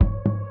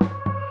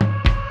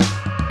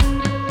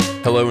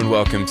Hello and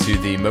welcome to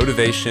the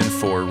Motivation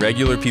for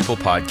Regular People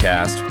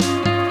podcast.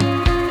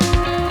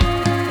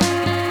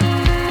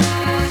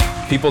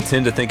 People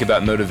tend to think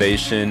about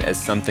motivation as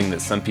something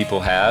that some people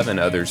have and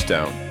others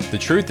don't. The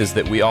truth is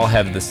that we all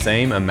have the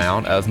same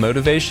amount of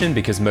motivation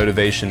because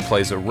motivation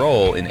plays a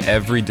role in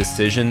every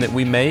decision that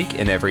we make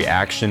and every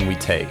action we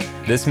take.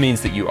 This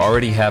means that you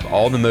already have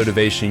all the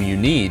motivation you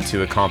need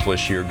to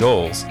accomplish your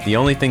goals. The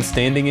only thing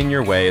standing in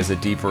your way is a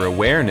deeper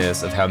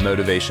awareness of how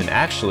motivation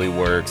actually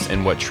works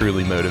and what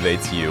truly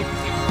motivates you.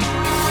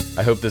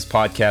 I hope this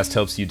podcast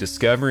helps you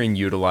discover and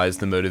utilize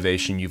the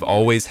motivation you've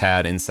always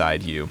had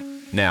inside you.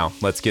 Now,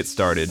 let's get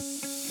started.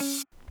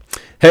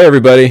 Hey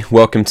everybody,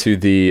 welcome to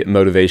the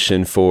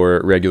Motivation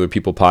for Regular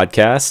People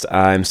podcast.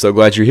 I'm so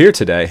glad you're here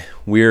today.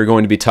 We're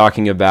going to be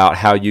talking about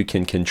how you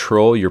can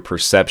control your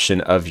perception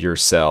of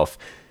yourself.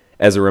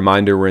 As a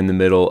reminder, we're in the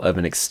middle of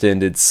an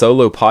extended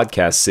solo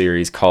podcast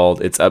series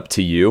called It's Up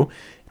to You.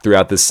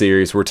 Throughout this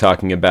series, we're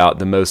talking about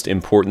the most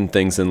important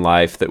things in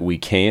life that we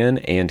can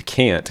and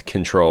can't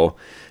control.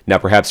 Now,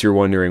 perhaps you're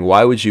wondering,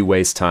 why would you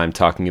waste time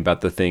talking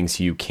about the things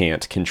you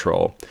can't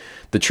control?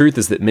 The truth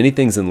is that many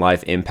things in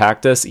life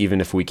impact us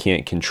even if we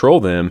can't control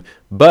them,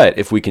 but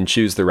if we can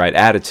choose the right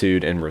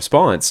attitude and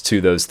response to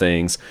those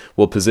things,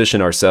 we'll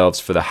position ourselves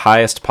for the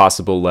highest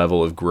possible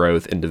level of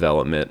growth and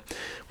development.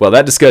 Well,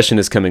 that discussion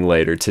is coming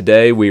later.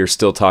 Today, we are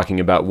still talking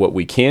about what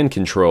we can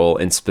control,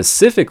 and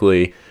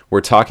specifically, we're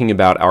talking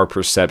about our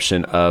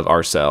perception of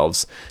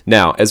ourselves.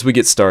 Now, as we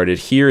get started,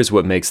 here is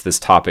what makes this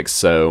topic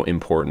so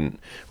important.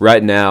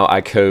 Right now,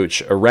 I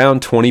coach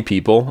around 20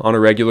 people on a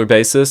regular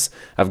basis.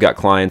 I've got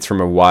clients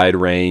from a wide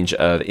range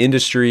of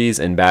industries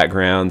and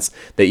backgrounds.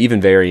 They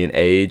even vary in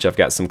age. I've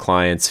got some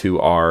clients who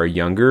are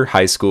younger,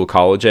 high school,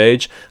 college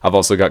age. I've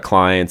also got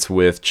clients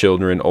with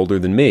children older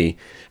than me.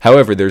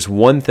 However, there's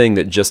one thing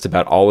that just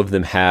about all of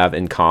them have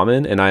in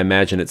common, and I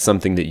imagine it's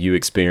something that you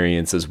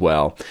experience as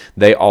well.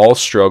 They all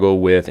struggle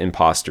with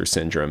imposter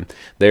syndrome.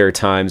 There are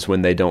times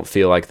when they don't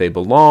feel like they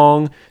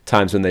belong,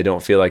 times when they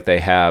don't feel like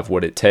they have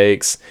what it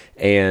takes,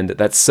 and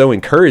that's so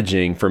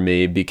encouraging for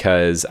me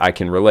because I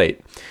can relate.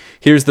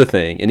 Here's the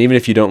thing, and even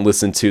if you don't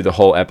listen to the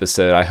whole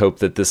episode, I hope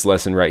that this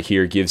lesson right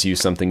here gives you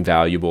something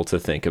valuable to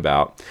think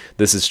about.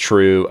 This is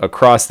true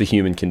across the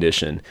human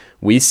condition.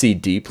 We see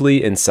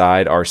deeply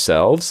inside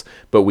ourselves,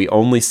 but we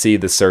only see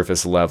the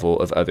surface level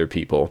of other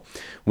people.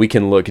 We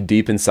can look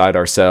deep inside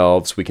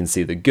ourselves, we can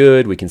see the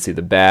good, we can see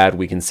the bad,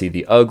 we can see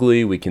the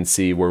ugly, we can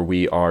see where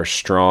we are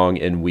strong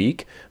and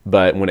weak,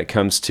 but when it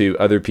comes to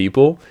other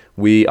people,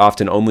 we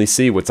often only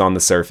see what's on the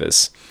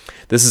surface.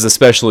 This is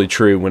especially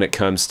true when it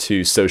comes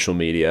to social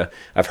media.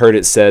 I've heard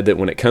it said that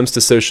when it comes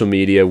to social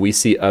media, we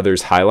see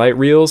others' highlight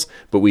reels,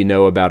 but we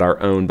know about our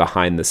own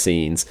behind the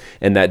scenes,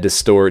 and that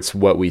distorts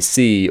what we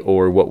see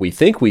or what we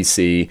think we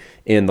see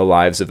in the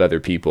lives of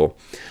other people.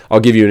 I'll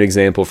give you an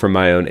example from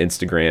my own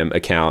Instagram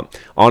account.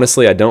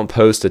 Honestly, I don't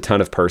post a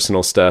ton of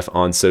personal stuff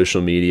on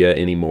social media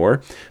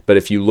anymore, but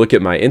if you look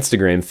at my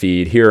Instagram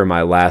feed, here are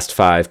my last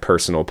 5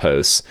 personal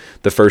posts.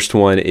 The first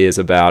one is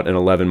about an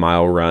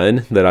 11-mile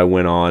run that I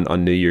went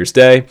on New Year's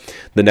Day.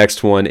 The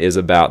next one is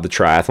about the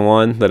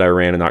triathlon that I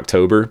ran in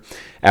October.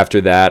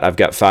 After that, I've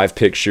got 5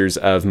 pictures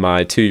of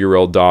my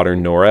 2-year-old daughter,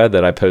 Nora,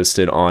 that I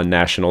posted on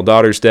National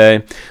Daughters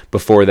Day.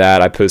 Before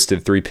that, I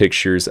posted 3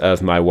 pictures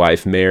of my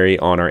wife, Mary,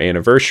 on our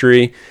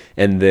anniversary.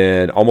 And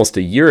then almost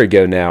a year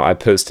ago now, I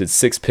posted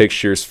 6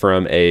 pictures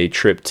from a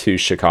trip to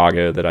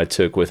Chicago that I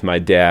took with my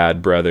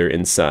dad, brother,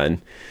 and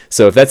son.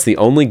 So if that's the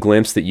only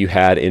glimpse that you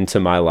had into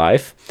my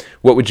life,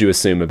 what would you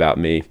assume about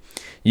me?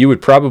 You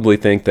would probably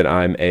think that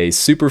I'm a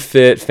super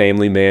fit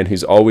family man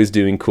who's always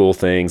doing cool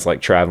things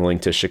like traveling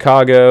to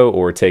Chicago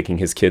or taking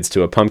his kids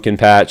to a pumpkin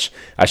patch.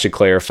 I should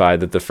clarify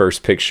that the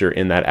first picture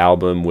in that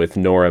album with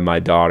Nora, my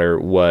daughter,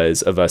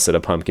 was of us at a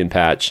pumpkin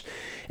patch.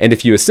 And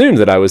if you assumed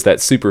that I was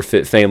that super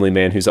fit family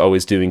man who's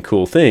always doing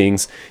cool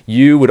things,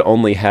 you would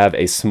only have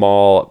a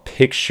small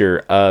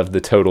picture of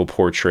the total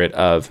portrait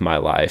of my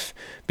life.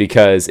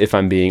 Because if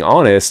I'm being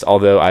honest,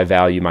 although I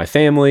value my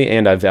family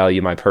and I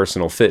value my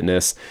personal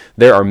fitness,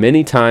 there are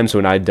many times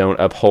when I don't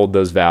uphold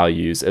those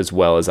values as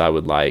well as I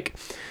would like.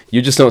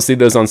 You just don't see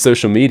those on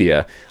social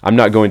media. I'm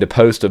not going to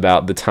post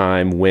about the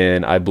time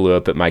when I blew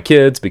up at my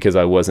kids because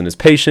I wasn't as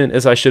patient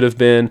as I should have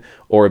been,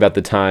 or about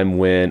the time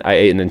when I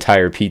ate an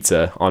entire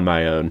pizza on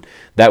my own.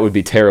 That would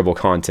be terrible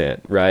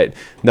content, right?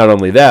 Not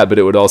only that, but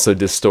it would also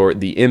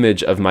distort the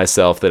image of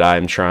myself that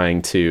I'm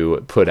trying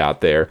to put out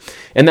there.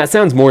 And that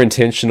sounds more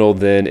intentional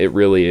than it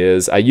really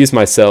is. I use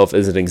myself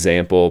as an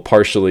example,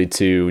 partially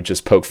to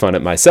just poke fun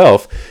at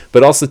myself,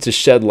 but also to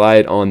shed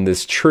light on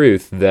this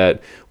truth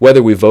that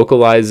whether we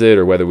vocalize it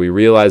or whether we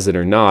realize it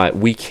or not,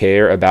 we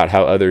care about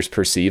how others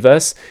perceive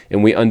us,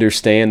 and we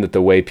understand that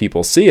the way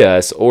people see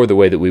us or the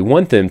way that we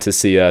want them to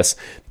see us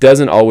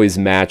doesn't always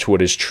match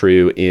what is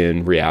true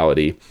in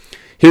reality.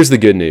 Here's the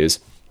good news.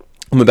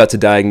 I'm about to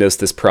diagnose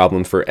this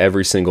problem for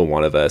every single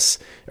one of us.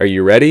 Are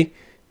you ready?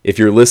 If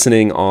you're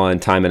listening on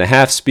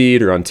 1.5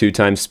 speed or on 2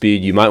 times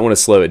speed, you might want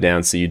to slow it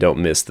down so you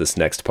don't miss this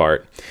next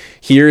part.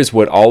 Here's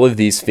what all of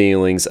these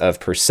feelings of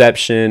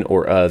perception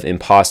or of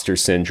imposter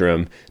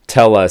syndrome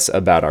tell us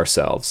about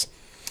ourselves.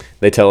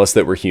 They tell us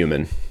that we're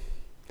human.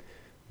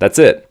 That's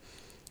it.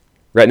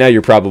 Right now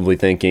you're probably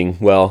thinking,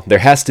 well, there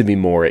has to be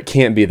more. It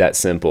can't be that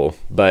simple.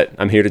 But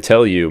I'm here to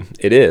tell you,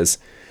 it is.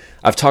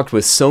 I've talked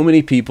with so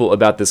many people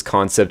about this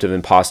concept of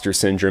imposter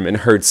syndrome and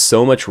heard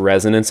so much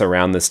resonance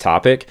around this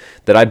topic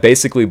that I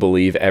basically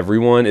believe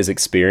everyone is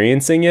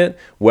experiencing it,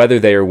 whether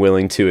they are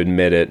willing to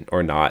admit it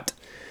or not.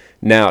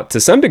 Now, to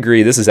some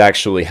degree, this is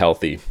actually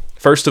healthy.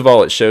 First of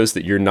all, it shows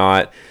that you're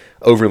not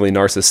overly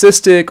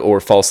narcissistic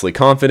or falsely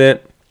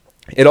confident.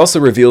 It also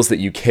reveals that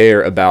you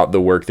care about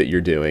the work that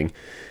you're doing.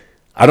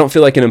 I don't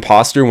feel like an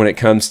imposter when it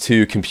comes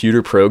to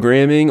computer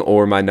programming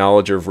or my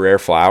knowledge of rare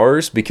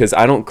flowers because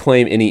I don't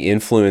claim any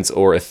influence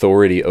or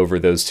authority over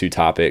those two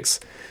topics.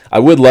 I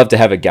would love to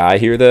have a guy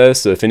here though,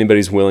 so if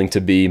anybody's willing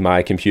to be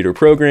my computer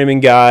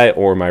programming guy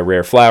or my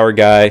rare flower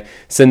guy,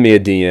 send me a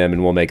DM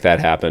and we'll make that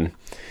happen.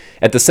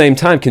 At the same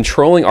time,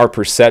 controlling our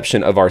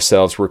perception of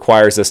ourselves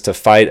requires us to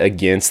fight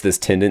against this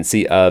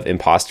tendency of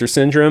imposter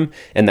syndrome,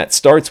 and that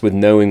starts with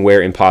knowing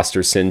where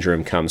imposter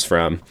syndrome comes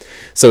from.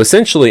 So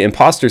essentially,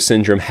 imposter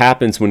syndrome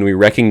happens when we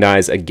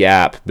recognize a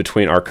gap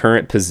between our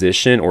current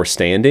position or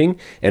standing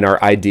and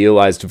our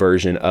idealized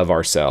version of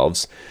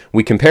ourselves.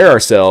 We compare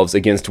ourselves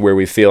against where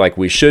we feel like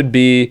we should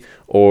be,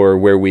 or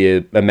where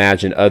we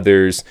imagine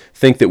others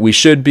think that we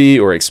should be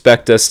or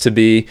expect us to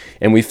be,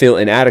 and we feel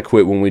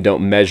inadequate when we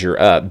don't measure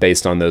up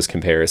based on those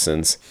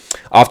comparisons.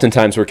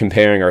 Oftentimes we're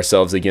comparing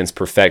ourselves against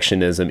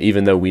perfectionism,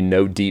 even though we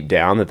know deep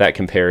down that that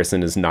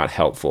comparison is not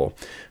helpful.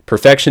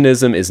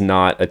 Perfectionism is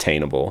not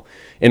attainable.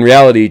 In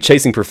reality,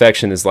 chasing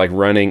perfection is like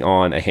running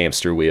on a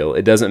hamster wheel.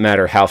 It doesn't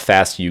matter how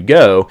fast you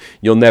go,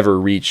 you'll never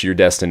reach your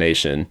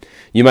destination.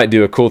 You might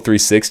do a cool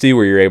 360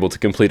 where you're able to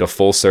complete a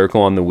full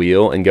circle on the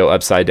wheel and go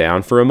upside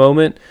down for a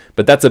moment,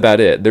 but that's about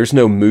it. There's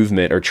no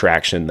movement or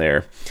traction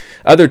there.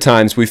 Other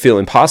times we feel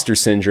imposter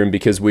syndrome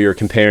because we are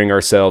comparing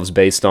ourselves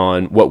based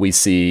on what we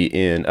see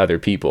in other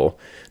people.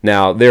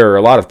 Now, there are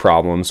a lot of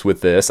problems with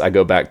this. I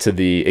go back to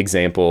the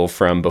example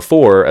from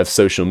before of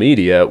social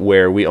media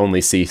where we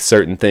only see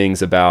certain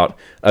things about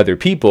other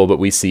people, but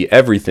we see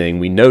everything,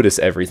 we notice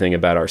everything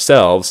about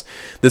ourselves.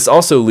 This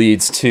also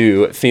leads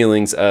to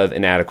feelings of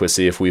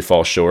inadequacy if we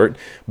fall short,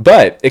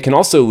 but it can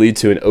also lead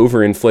to an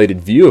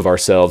overinflated view of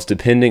ourselves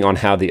depending on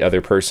how the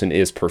other person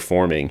is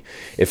performing.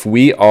 If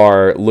we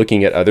are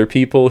looking at other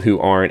people who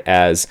aren't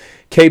as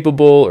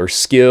capable or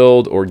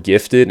skilled or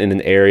gifted in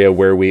an area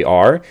where we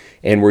are,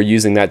 and we're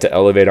using that to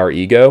elevate our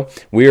ego,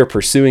 we are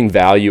pursuing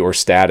value or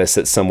status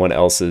at someone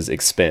else's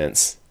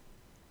expense.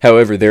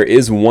 However, there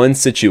is one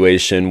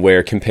situation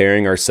where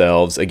comparing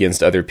ourselves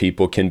against other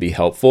people can be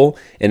helpful,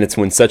 and it's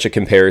when such a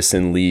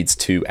comparison leads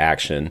to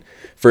action.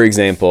 For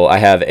example, I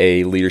have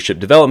a leadership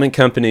development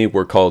company.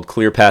 We're called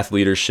ClearPath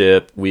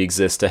Leadership. We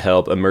exist to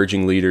help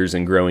emerging leaders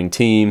and growing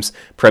teams,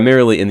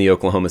 primarily in the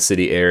Oklahoma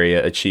City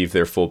area, achieve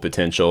their full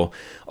potential.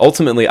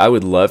 Ultimately, I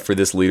would love for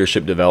this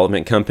leadership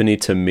development company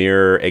to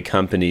mirror a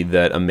company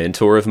that a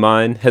mentor of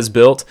mine has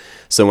built.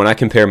 So when I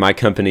compare my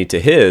company to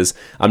his,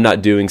 I'm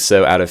not doing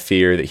so out of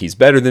fear that he's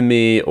better than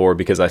me or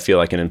because I feel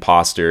like an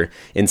imposter.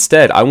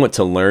 Instead, I want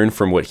to learn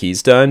from what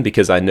he's done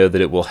because I know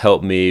that it will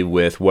help me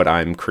with what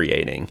I'm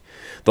creating.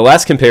 The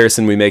last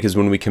comparison we make is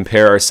when we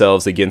compare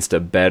ourselves against a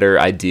better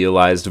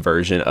idealized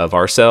version of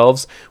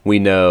ourselves. We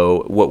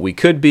know what we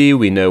could be,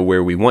 we know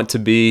where we want to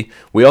be.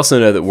 We also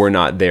know that we're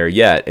not there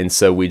yet, and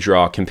so we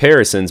draw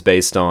comparisons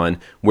based on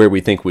where we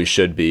think we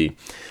should be.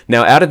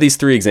 Now, out of these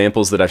three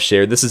examples that I've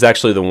shared, this is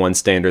actually the one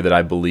standard that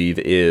I believe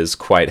is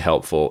quite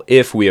helpful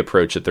if we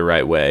approach it the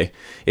right way.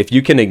 If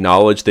you can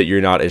acknowledge that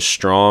you're not as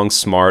strong,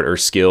 smart, or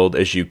skilled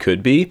as you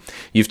could be,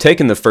 you've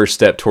taken the first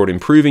step toward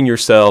improving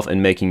yourself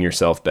and making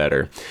yourself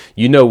better.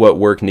 You know what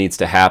work needs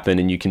to happen,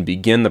 and you can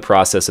begin the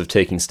process of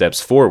taking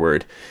steps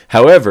forward.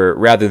 However,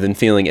 rather than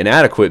feeling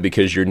inadequate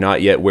because you're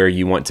not yet where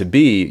you want to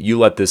be, you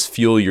let this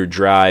fuel your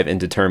drive and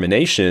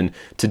determination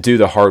to do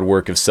the hard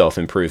work of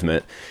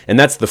self-improvement. And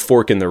that's the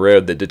fork in the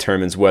road that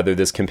determines whether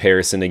this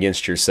comparison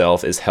against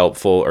yourself is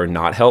helpful or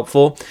not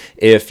helpful.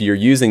 If you're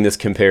using this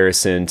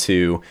comparison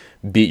to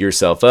beat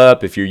yourself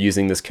up, if you're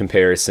using this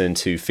comparison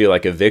to feel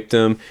like a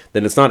victim,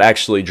 then it's not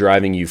actually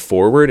driving you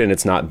forward and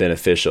it's not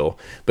beneficial.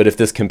 But if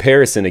this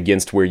comparison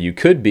against where you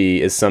could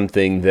be is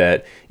something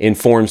that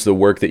informs the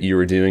work that you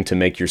are doing to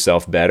make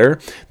yourself better,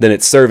 then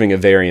it's serving a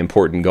very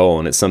important goal,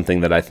 and it's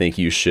something that I think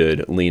you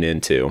should lean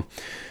into.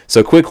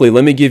 So quickly,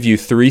 let me give you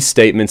 3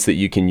 statements that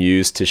you can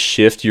use to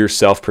shift your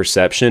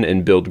self-perception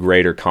and build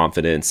greater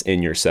confidence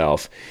in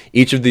yourself.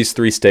 Each of these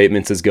 3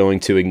 statements is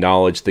going to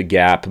acknowledge the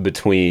gap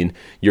between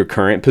your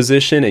current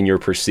position and your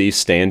perceived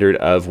standard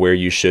of where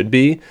you should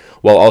be,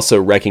 while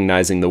also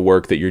recognizing the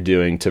work that you're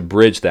doing to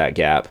bridge that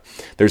gap.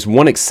 There's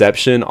one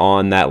exception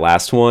on that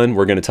last one.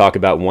 We're going to talk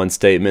about one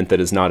statement that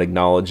is not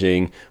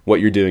acknowledging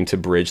what you're doing to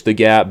bridge the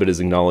gap, but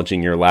is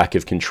acknowledging your lack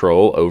of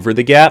control over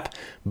the gap.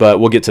 but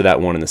we'll get to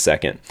that one in a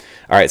second.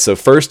 All right, so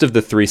first of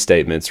the three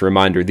statements,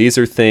 reminder, these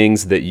are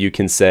things that you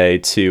can say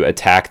to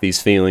attack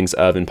these feelings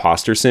of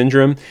imposter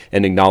syndrome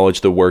and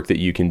acknowledge the work that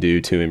you can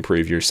do to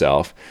improve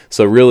yourself.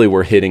 So really,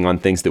 we're hitting on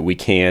things that we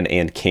can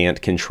and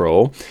can't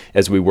control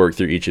as we work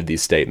through each of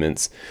these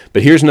statements.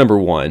 But here's number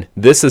one.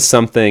 This is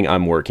something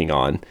I'm working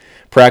on.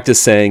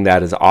 Practice saying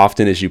that as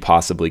often as you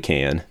possibly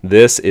can.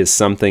 This is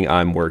something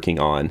I'm working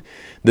on.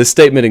 This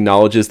statement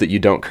acknowledges that you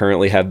don't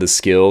currently have the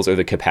skills or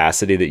the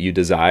capacity that you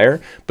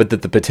desire, but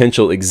that the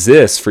potential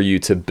exists for you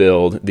to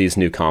build these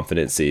new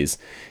competencies.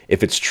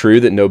 If it's true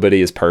that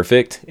nobody is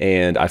perfect,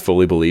 and I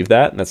fully believe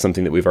that, that's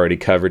something that we've already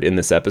covered in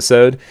this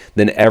episode,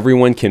 then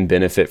everyone can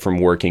benefit from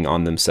working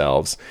on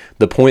themselves.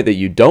 The point that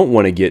you don't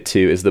want to get to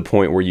is the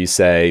point where you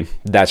say,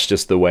 that's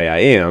just the way I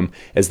am,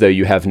 as though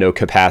you have no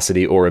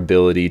capacity or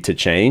ability to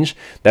change.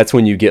 That's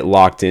when you get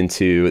locked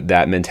into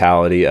that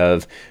mentality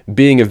of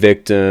being a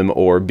victim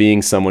or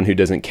being someone who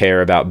doesn't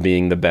care about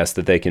being the best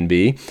that they can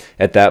be.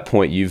 At that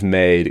point, you've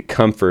made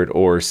comfort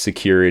or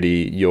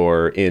security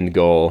your end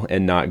goal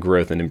and not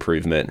growth and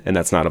improvement. And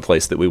that's not a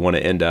place that we want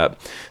to end up.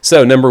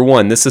 So number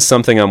one, this is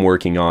something I'm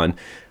working on.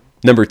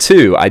 Number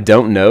two, I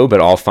don't know, but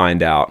I'll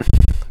find out.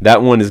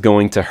 That one is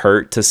going to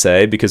hurt to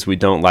say because we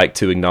don't like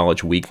to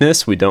acknowledge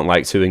weakness. We don't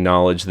like to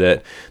acknowledge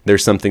that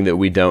there's something that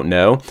we don't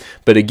know.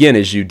 But again,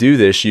 as you do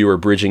this, you are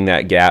bridging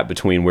that gap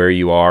between where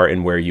you are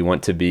and where you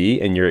want to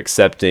be, and you're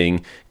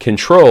accepting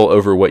control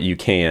over what you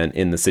can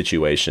in the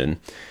situation.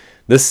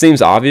 This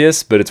seems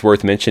obvious, but it's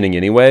worth mentioning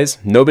anyways.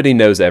 Nobody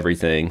knows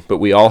everything, but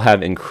we all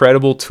have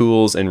incredible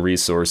tools and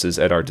resources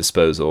at our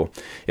disposal.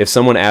 If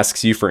someone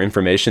asks you for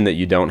information that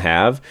you don't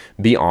have,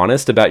 be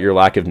honest about your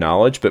lack of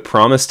knowledge, but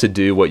promise to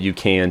do what you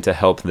can to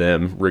help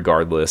them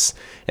regardless.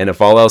 And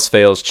if all else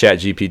fails,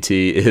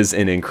 ChatGPT is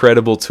an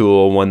incredible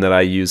tool, one that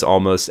I use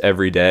almost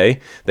every day,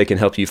 that can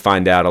help you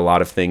find out a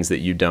lot of things that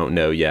you don't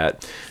know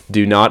yet.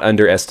 Do not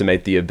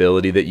underestimate the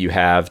ability that you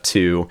have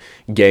to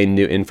gain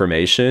new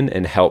information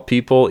and help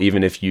people,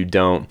 even if you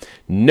don't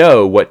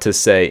know what to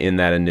say in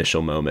that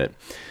initial moment.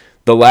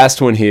 The last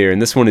one here, and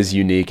this one is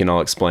unique, and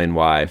I'll explain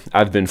why.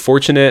 I've been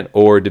fortunate,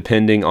 or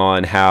depending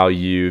on how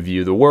you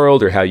view the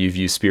world or how you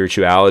view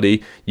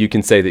spirituality, you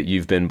can say that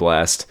you've been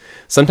blessed.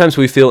 Sometimes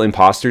we feel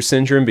imposter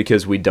syndrome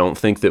because we don't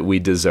think that we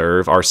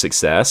deserve our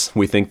success.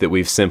 We think that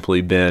we've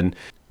simply been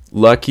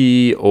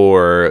lucky,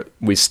 or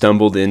we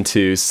stumbled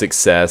into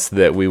success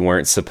that we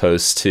weren't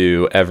supposed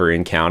to ever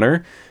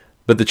encounter.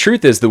 But the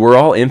truth is that we're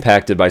all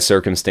impacted by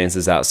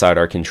circumstances outside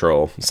our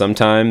control,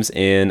 sometimes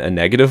in a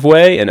negative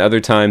way and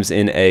other times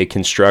in a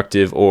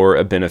constructive or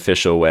a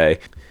beneficial way.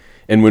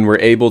 And when we're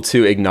able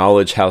to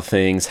acknowledge how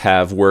things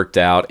have worked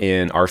out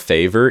in our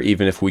favor,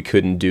 even if we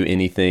couldn't do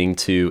anything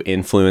to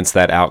influence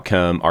that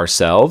outcome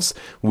ourselves,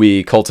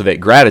 we cultivate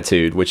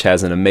gratitude, which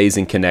has an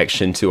amazing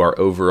connection to our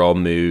overall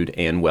mood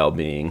and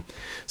well-being.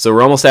 So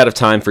we're almost out of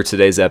time for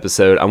today's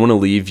episode. I want to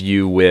leave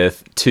you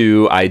with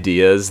two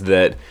ideas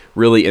that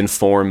really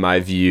inform my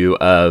view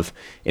of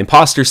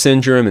imposter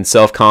syndrome and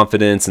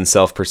self-confidence and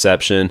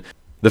self-perception.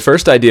 The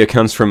first idea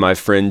comes from my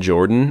friend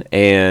Jordan,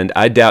 and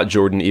I doubt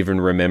Jordan even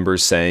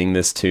remembers saying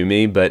this to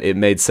me, but it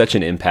made such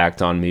an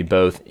impact on me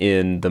both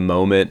in the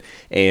moment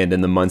and in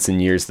the months and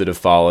years that have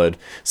followed.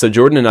 So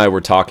Jordan and I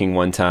were talking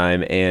one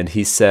time, and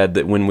he said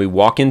that when we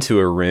walk into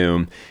a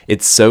room,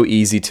 it's so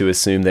easy to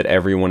assume that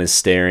everyone is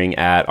staring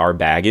at our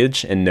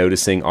baggage and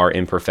noticing our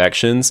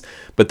imperfections,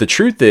 but the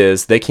truth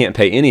is they can't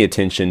pay any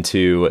attention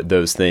to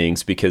those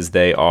things because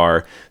they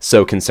are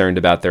so concerned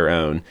about their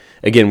own.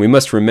 Again, we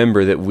must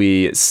remember that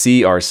we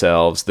see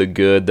ourselves, the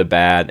good, the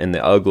bad, and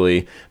the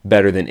ugly,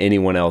 better than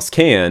anyone else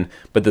can,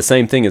 but the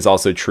same thing is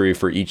also true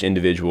for each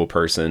individual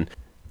person.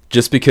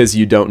 Just because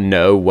you don't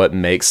know what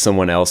makes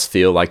someone else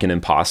feel like an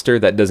imposter,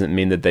 that doesn't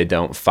mean that they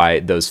don't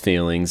fight those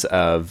feelings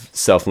of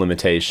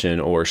self-limitation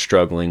or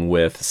struggling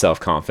with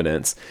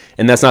self-confidence.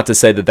 And that's not to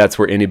say that that's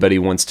where anybody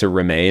wants to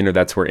remain or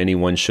that's where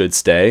anyone should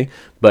stay,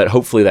 but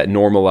hopefully that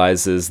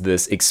normalizes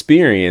this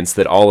experience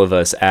that all of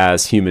us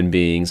as human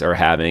beings are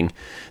having.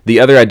 The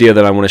other idea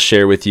that I want to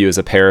share with you is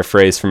a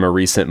paraphrase from a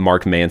recent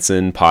Mark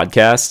Manson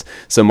podcast.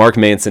 So Mark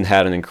Manson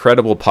had an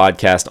incredible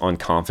podcast on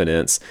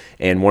confidence,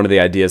 and one of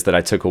the ideas that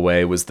I took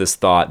away was this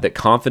thought that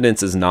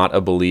confidence is not a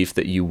belief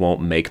that you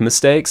won't make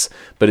mistakes,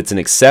 but it's an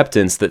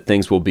acceptance that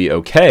things will be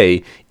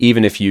okay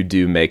even if you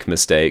do make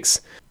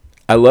mistakes.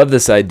 I love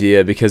this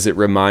idea because it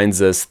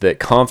reminds us that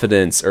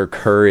confidence or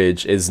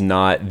courage is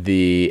not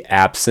the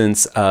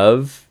absence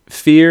of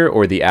fear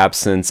or the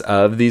absence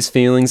of these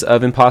feelings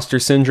of imposter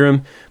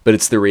syndrome, but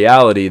it's the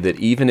reality that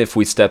even if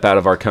we step out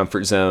of our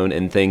comfort zone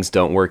and things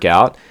don't work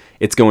out,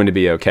 it's going to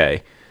be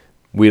okay.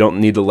 We don't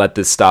need to let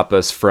this stop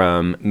us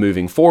from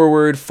moving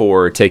forward,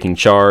 for taking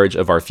charge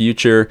of our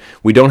future.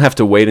 We don't have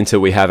to wait until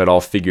we have it all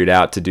figured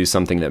out to do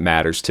something that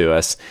matters to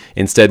us.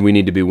 Instead, we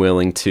need to be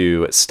willing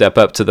to step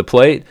up to the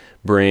plate,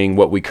 bring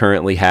what we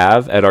currently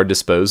have at our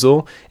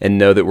disposal and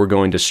know that we're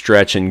going to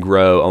stretch and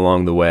grow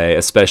along the way,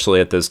 especially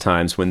at those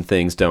times when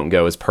things don't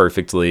go as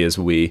perfectly as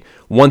we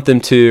want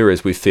them to or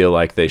as we feel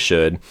like they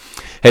should.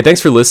 Hey,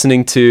 thanks for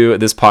listening to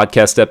this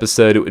podcast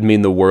episode. It would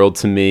mean the world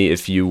to me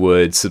if you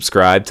would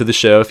subscribe to the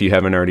show if you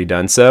haven't already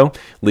done so.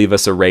 Leave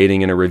us a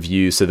rating and a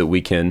review so that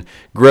we can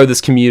grow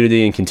this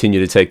community and continue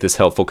to take this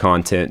helpful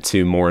content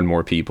to more and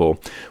more people.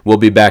 We'll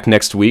be back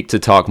next week to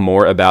talk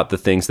more about the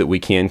things that we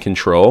can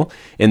control.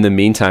 In the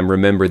meantime,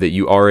 remember that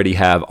you already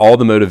have all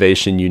the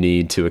motivation you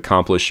need to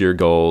accomplish your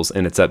goals,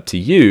 and it's up to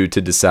you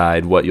to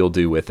decide what you'll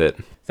do with it.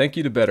 Thank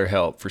you to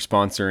BetterHelp for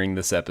sponsoring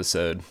this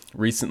episode.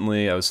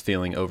 Recently, I was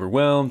feeling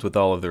overwhelmed with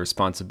all of the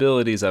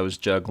responsibilities I was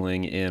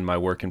juggling in my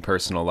work and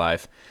personal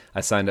life.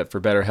 I signed up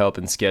for BetterHelp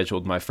and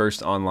scheduled my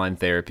first online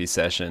therapy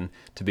session.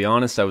 To be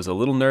honest, I was a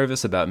little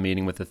nervous about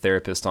meeting with a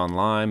therapist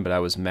online, but I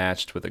was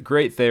matched with a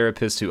great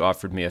therapist who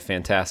offered me a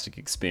fantastic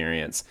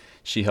experience.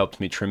 She helped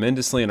me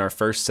tremendously in our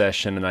first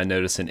session, and I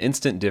noticed an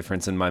instant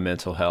difference in my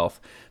mental health.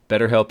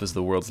 BetterHelp is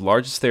the world's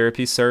largest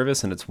therapy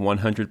service, and it's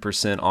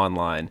 100%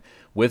 online.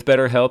 With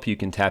BetterHelp, you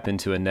can tap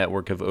into a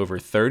network of over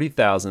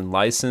 30,000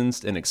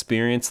 licensed and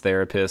experienced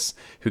therapists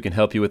who can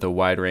help you with a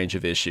wide range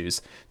of issues.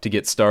 To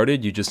get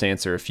started, you just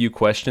answer a few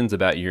questions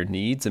about your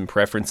needs and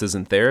preferences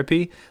in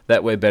therapy.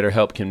 That way,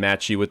 BetterHelp can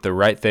match you with the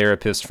right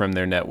therapist from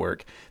their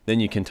network.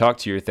 Then you can talk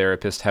to your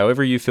therapist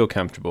however you feel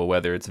comfortable,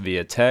 whether it's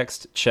via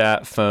text,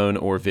 chat, phone,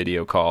 or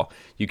video call.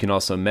 You can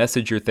also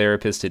message your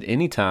therapist at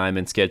any time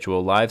and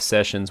schedule live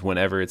sessions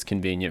whenever it's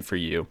convenient for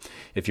you.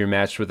 If you're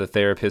matched with a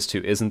therapist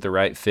who isn't the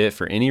right fit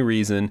for any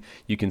reason,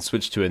 you can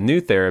switch to a new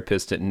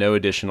therapist at no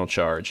additional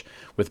charge.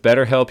 With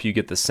BetterHelp, you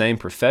get the same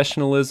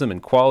professionalism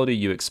and quality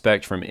you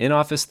expect from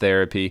in-office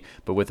therapy,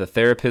 but with a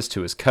therapist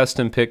who is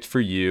custom-picked for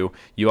you.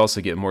 You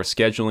also get more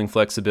scheduling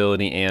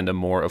flexibility and a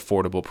more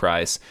affordable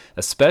price,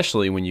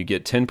 especially when you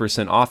get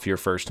 10% off your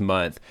first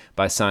month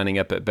by signing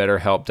up at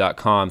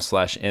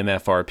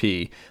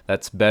betterhelp.com/MFRP.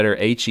 That's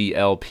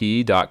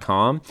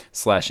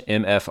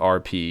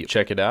betterhelp.com/MFRP.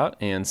 Check it out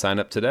and sign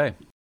up today.